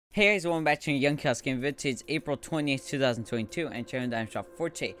Hey guys, welcome back to YoungChaos game video. Today it's April 20th, 2022, and channel Diamond Shop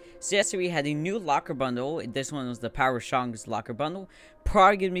Forte. So yesterday we had a new locker bundle. This one was the Power Shong's locker bundle.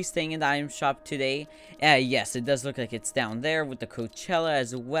 Probably gonna be staying in the item shop today. Yes, it does look like it's down there with the Coachella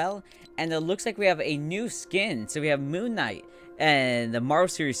as well. And it looks like we have a new skin. So we have Moon Knight and the Marvel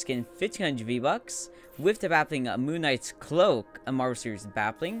Series skin, 1500 V-Bucks, with the Battling Moon Knight's cloak, a Marvel Series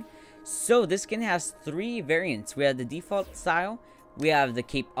Battling. So this skin has three variants. We have the default style, we have the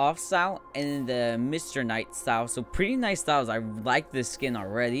Cape Off style, and the Mr. Knight style. So pretty nice styles. I like this skin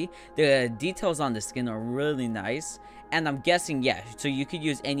already. The details on the skin are really nice. And I'm guessing, yeah, so you could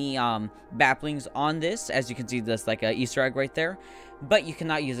use any bapplings on this. As you can see, there's like an Easter egg right there. But you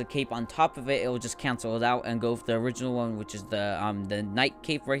cannot use a cape on top of it. It will just cancel it out and go with the original one, which is the Knight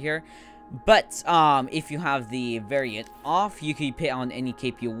cape right here. But if you have the variant off, you can put on any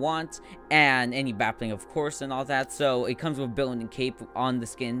cape you want, and any bappling of course, and all that. So it comes with built-in cape on the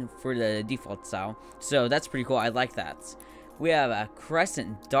skin for the default style. So that's pretty cool. I like that. We have a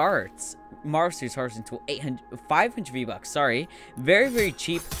Crescent darts Marvel Series harvesting tool, 500 V-Bucks. Sorry, very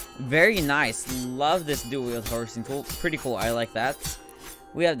cheap, very nice. Love this dual wield harvesting tool. Pretty cool. I like that.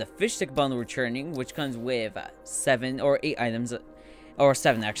 We have the Fishstick Bundle returning, which comes with 7 or 8 items. Or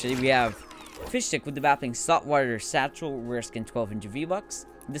 7 actually. We have Fishstick with the battling saltwater satchel, rare skin, 1200 V-Bucks.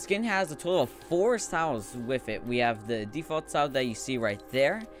 The skin has a total of 4 styles with it. We have the default style that you see right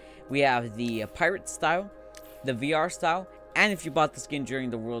there. We have the pirate style, the VR style, and if you bought the skin during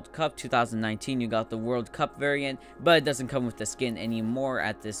the World Cup 2019, you got the World Cup variant, but it doesn't come with the skin anymore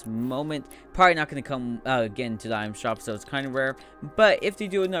at this moment. Probably not going to come again to the item shop, so it's kind of rare. But if they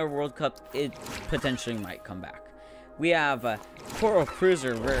do another World Cup, it potentially might come back. We have Coral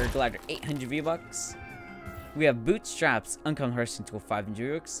Cruiser Rare Glider, 800 V-Bucks. We have Bootstraps Uncommon Harvesting Tool, 500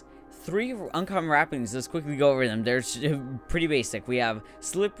 V-Bucks. 3 uncommon wrappings. Let's quickly go over them. They're pretty basic. We have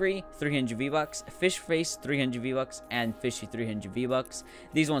Slippery, 300 V-Bucks, Fish Face, 300 V-Bucks, and Fishy, 300 V-Bucks.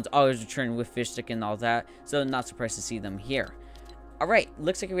 These ones always return with fish stick and all that, so not surprised to see them here. Alright,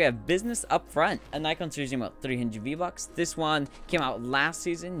 looks like we have Business Up Front, an icon series about 300 V-Bucks. This one came out last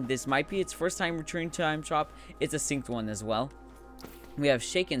season. This might be its first time returning to item shop. It's a synced one as well. We have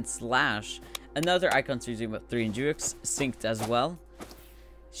Shake and Slash, another icon series about 300 V-Bucks, synced as well.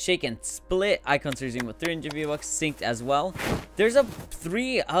 Shake and Split, icon series about 300 V-Bucks, synced as well. There's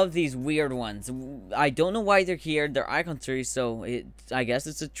 3 of these weird ones. I don't know why they're here. They're icon series, so I guess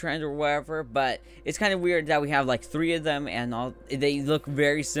it's a trend or whatever. But it's kind of weird that we have like 3 of them, and they look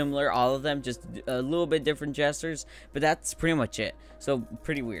very similar, all of them, just a little bit different gestures. But that's pretty much it. So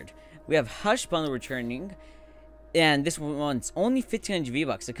pretty weird. We have Hush Bundle returning. And this one's only 1500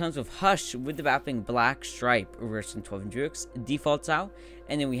 V-Bucks. It comes with Hush with the battling Black Stripe, reversed in 1200 V-Bucks, default style.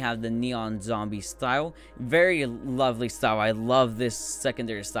 And then we have the Neon Zombie style. Very lovely style. I love this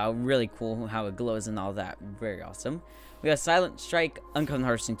secondary style. Really cool how it glows and all that. Very awesome. We have Silent Strike, Uncommon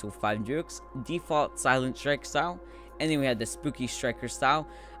Harvesting Tool, 500 V-Bucks, default Silent Strike style. And then we had the Spooky Striker style.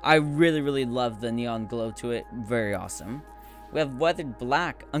 I really love the neon glow to it. Very awesome. We have Weathered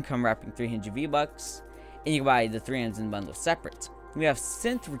Black, Uncommon Wrapping, 300 V-Bucks. And you can buy the 3 items in the bundle separate. We have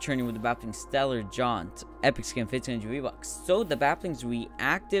Synth returning with the battling Stellar Jaunt, epic skin, 1500 V-Bucks. So the battling's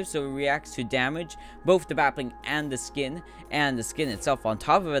reactive, so it reacts to damage, both the battling and the skin. And the skin itself on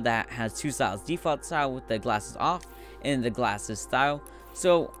top of it that has 2 styles, default style with the glasses off, and the glasses style.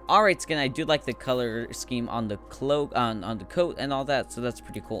 So alright skin, I do like the color scheme on the cloak, on the coat and all that, so that's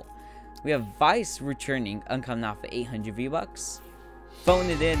pretty cool. We have Vice returning, uncommon alpha, 800 V-Bucks. Phone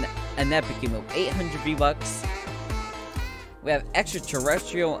it in, an epic emote, 800 V-Bucks. We have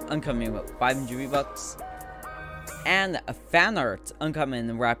Extraterrestrial, uncommon emote, 500 V-Bucks. And a fan art,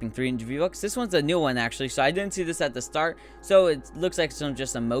 uncommon wrapping, 300 V-Bucks. This one's a new one actually, so I didn't see this at the start. So it looks like some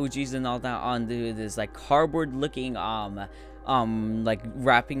just emojis and all that on this like cardboard looking like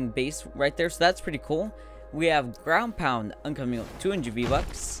wrapping base right there. So that's pretty cool. We have Ground Pound, uncommon emote, 200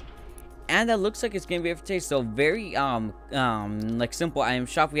 V-Bucks. And that looks like it's gonna be here for today. So very like simple item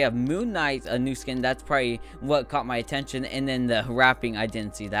shop. We have Moon Knight, a new skin. That's probably what caught my attention. And then the wrapping, I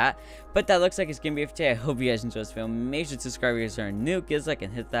didn't see that. But that looks like it's gonna be here for today. I hope you guys enjoyed this film. Make sure to subscribe if you guys are new. Give us a like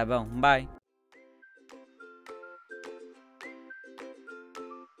and hit that bell. Bye.